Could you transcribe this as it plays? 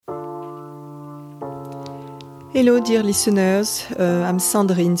Hello, dear listeners. I'm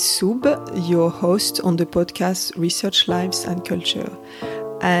Sandrine Soub, your host on the podcast Research Lives and Culture.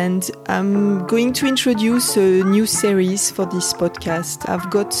 And I'm going to introduce a new series for this podcast. I've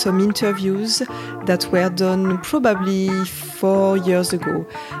got some interviews that were done probably 4 years ago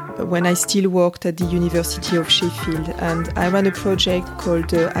when I still worked at the University of Sheffield. And I ran a project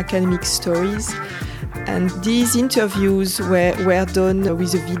called Academic Stories. And these interviews were done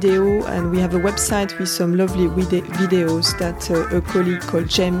with a video, and we have a website with some lovely videos that a colleague called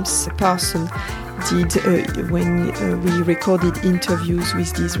James Parson did when we recorded interviews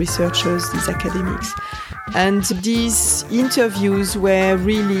with these researchers, these academics. And these interviews were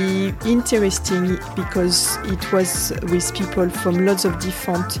really interesting because it was with people from lots of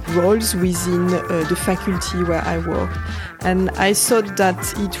different roles within the faculty where I work. And I thought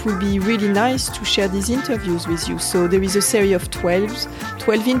that it would be really nice to share these interviews with you. So there is a series of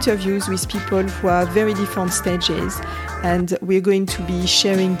 12 interviews with people who are very different stages. And we're going to be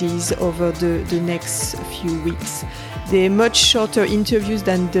sharing these over the next few weeks. They're much shorter interviews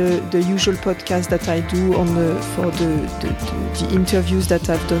than the usual podcast that I do for the interviews that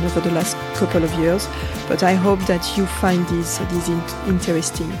I've done over the last couple of years. But I hope that you find these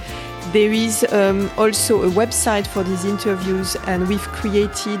interesting. There is also a website for these interviews, and we've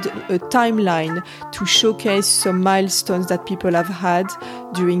created a timeline to showcase some milestones that people have had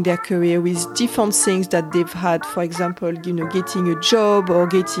during their career with different things that they've had. For example, getting a job or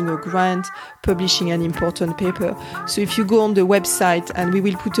getting a grant, publishing an important paper. So if you go on the website, and we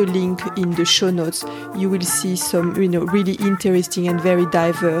will put a link in the show notes, you will see some, really interesting and very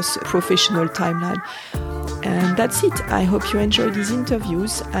diverse professional timeline. And that's it. I hope you enjoy these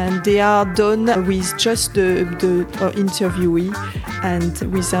interviews, and they are done with just the interviewee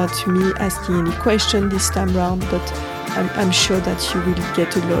and without me asking any question this time round, but I'm sure that you will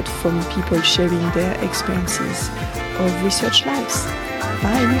get a lot from people sharing their experiences of research lives.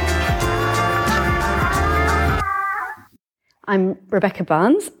 Bye. I'm Rebecca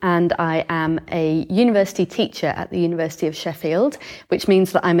Barnes, and I am a university teacher at the University of Sheffield, which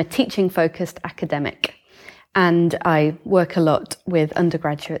means that I'm a teaching-focused academic. And I work a lot with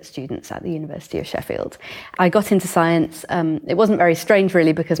undergraduate students at the University of Sheffield. I got into science. It wasn't very strange,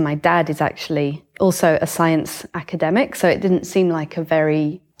 really, because my dad is actually also a science academic. So it didn't seem like a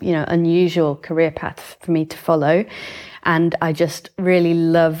very, unusual career path for me to follow. And I just really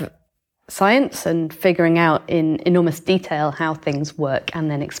love science and figuring out in enormous detail how things work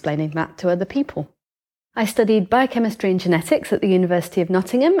and then explaining that to other people. I studied biochemistry and genetics at the University of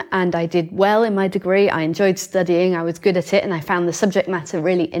Nottingham, and I did well in my degree. I enjoyed studying, I was good at it, and I found the subject matter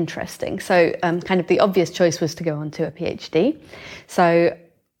really interesting. So kind of the obvious choice was to go on to a PhD. So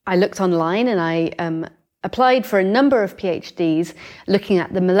I looked online and I applied for a number of PhDs looking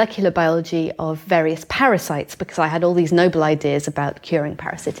at the molecular biology of various parasites, because I had all these noble ideas about curing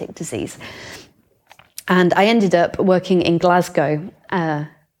parasitic disease. And I ended up working in Glasgow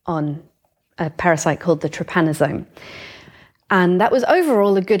on a parasite called the trypanosome. And that was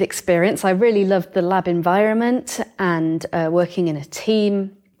overall a good experience. I really loved the lab environment and working in a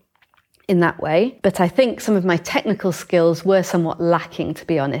team in that way. But I think some of my technical skills were somewhat lacking, to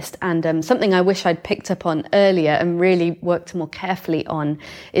be honest. And something I wish I'd picked up on earlier and really worked more carefully on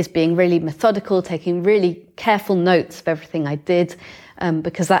is being really methodical, taking really careful notes of everything I did,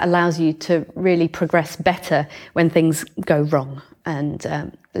 because that allows you to really progress better when things go wrong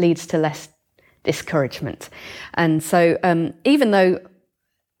and leads to less discouragement. And so even though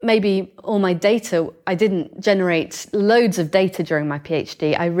maybe all my data, I didn't generate loads of data during my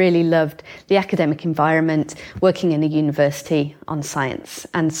PhD, I really loved the academic environment, working in a university on science.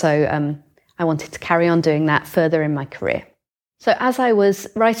 And so I wanted to carry on doing that further in my career. So as I was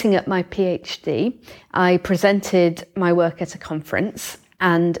writing up my PhD, I presented my work at a conference,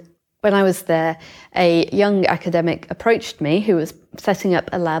 and when I was there, a young academic approached me who was setting up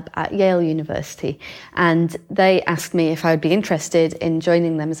a lab at Yale University, and they asked me if I would be interested in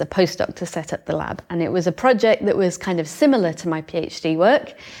joining them as a postdoc to set up the lab. And it was a project that was kind of similar to my PhD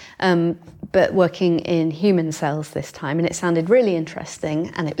work, but working in human cells this time, and it sounded really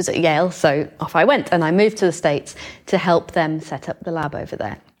interesting, and it was at Yale, so off I went, and I moved to the States to help them set up the lab over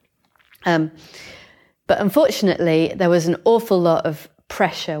there. But unfortunately, there was an awful lot of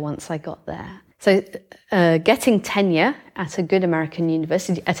pressure once I got there. So getting tenure at a good American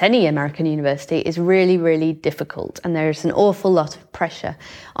university, at any American university, is really, really difficult. And there's an awful lot of pressure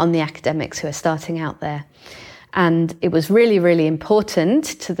on the academics who are starting out there. And it was really, really important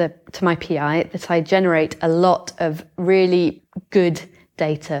to my PI that I generate a lot of really good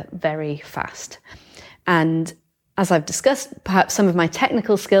data very fast. And as I've discussed, perhaps some of my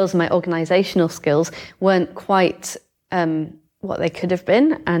technical skills and my organisational skills weren't quite what they could have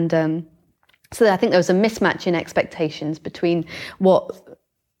been. And so I think there was a mismatch in expectations between what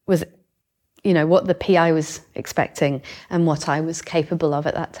was, what the PI was expecting and what I was capable of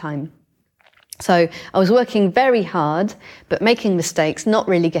at that time. So I was working very hard, but making mistakes, not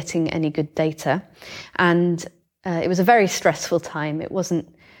really getting any good data. And it was a very stressful time. It wasn't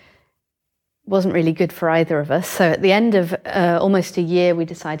really good for either of us. So at the end of almost a year, we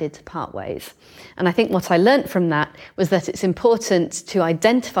decided to part ways. And I think what I learnt from that was that it's important to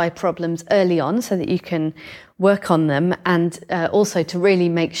identify problems early on so that you can work on them, and also to really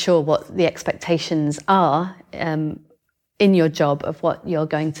make sure what the expectations are in your job of what you're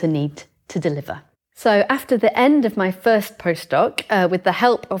going to need to deliver. So after the end of my first postdoc, with the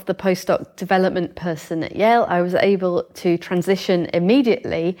help of the postdoc development person at Yale, I was able to transition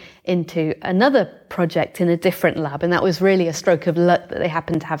immediately into another project in a different lab. And that was really a stroke of luck that they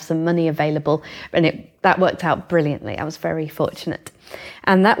happened to have some money available. And that worked out brilliantly. I was very fortunate.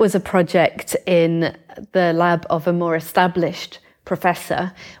 And that was a project in the lab of a more established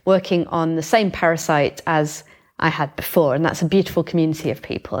professor working on the same parasite as I had before, and that's a beautiful community of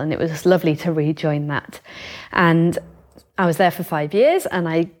people, and it was lovely to rejoin that. And I was there for 5 years, and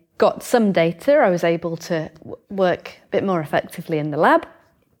I got some data. I was able to work a bit more effectively in the lab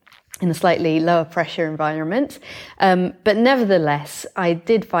in a slightly lower pressure environment, but nevertheless I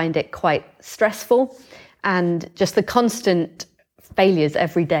did find it quite stressful, and just the constant failures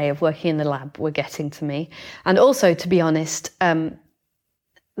every day of working in the lab were getting to me. And also, to be honest,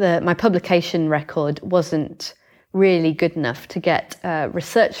 my publication record wasn't really good enough to get a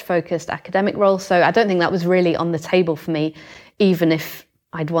research-focused academic role. So I don't think that was really on the table for me, even if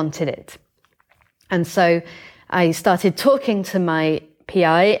I'd wanted it. And so I started talking to my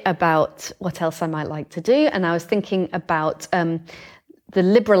PI about what else I might like to do. And I was thinking about the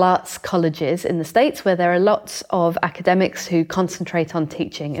liberal arts colleges in the States, where there are lots of academics who concentrate on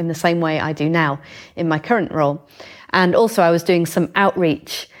teaching in the same way I do now in my current role. And also I was doing some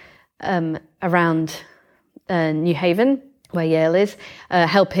outreach around New Haven, where Yale is,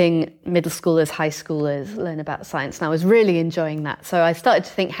 helping middle schoolers, high schoolers learn about science. And I was really enjoying that. So I started to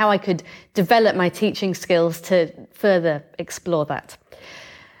think how I could develop my teaching skills to further explore that.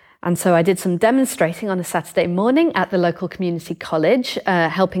 And so I did some demonstrating on a Saturday morning at the local community college,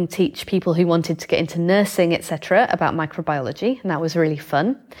 helping teach people who wanted to get into nursing, etc., about microbiology. And that was really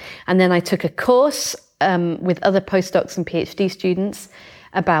fun. And then I took a course with other postdocs and PhD students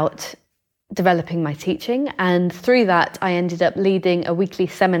about developing my teaching, and through that I ended up leading a weekly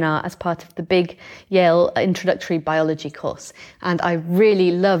seminar as part of the big Yale introductory biology course, and I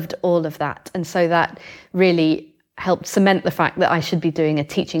really loved all of that. And so that really helped cement the fact that I should be doing a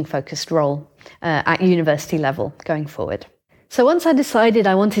teaching focused role at university level going forward. So once I decided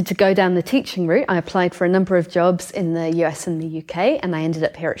I wanted to go down the teaching route, I applied for a number of jobs in the US and the UK, and I ended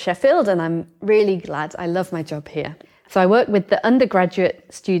up here at Sheffield, and I'm really glad. I love my job here. So I work with the undergraduate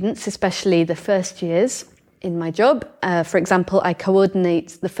students, especially the first years in my job. For example, I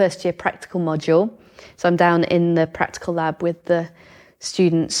coordinate the first year practical module. So I'm down in the practical lab with the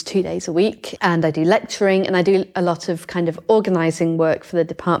students 2 days a week, and I do lecturing, and I do a lot of kind of organising work for the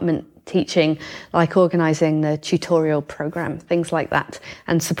department teaching, like organising the tutorial programme, things like that,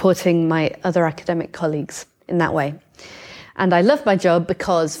 and supporting my other academic colleagues in that way. And I love my job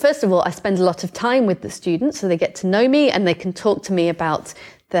because, first of all, I spend a lot of time with the students, so they get to know me and they can talk to me about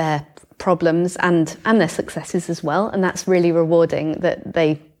their problems and their successes as well. And that's really rewarding that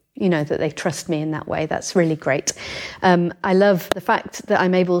they trust me in that way. That's really great. I love the fact that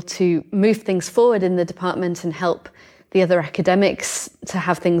I'm able to move things forward in the department and help the other academics to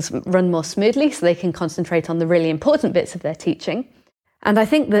have things run more smoothly so they can concentrate on the really important bits of their teaching. And I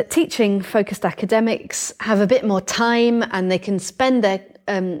think that teaching-focused academics have a bit more time, and they can spend their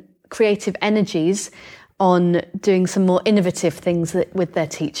creative energies on doing some more innovative things with their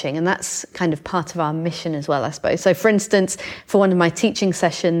teaching. And that's kind of part of our mission as well, I suppose. So for instance, for one of my teaching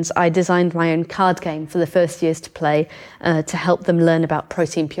sessions, I designed my own card game for the first years to play to help them learn about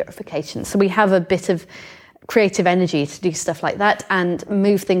protein purification. So we have a bit of creative energy to do stuff like that and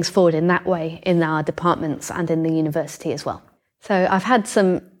move things forward in that way in our departments and in the university as well. So I've had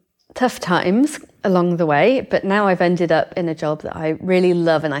some tough times along the way, but now I've ended up in a job that I really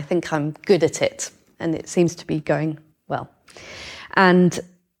love, and I think I'm good at it, and it seems to be going well. And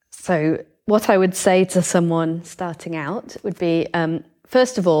so what I would say to someone starting out would be,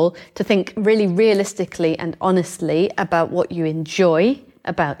 first of all, to think really realistically and honestly about what you enjoy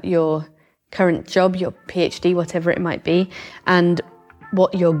about your current job, your PhD, whatever it might be, and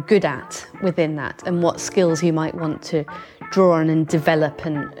what you're good at within that and what skills you might want to draw on and develop,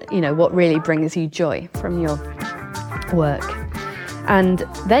 and what really brings you joy from your work. And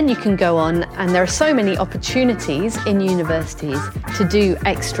then you can go on, and there are so many opportunities in universities to do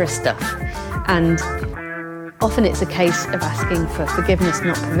extra stuff, and often it's a case of asking for forgiveness,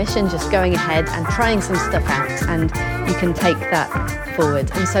 not permission, just going ahead and trying some stuff out, and you can take that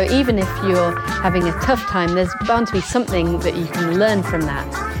forward. And so even if you're having a tough time, there's bound to be something that you can learn from that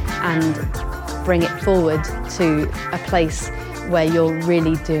and bring it forward to a place where you're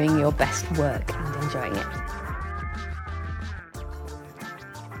really doing your best work and enjoying it.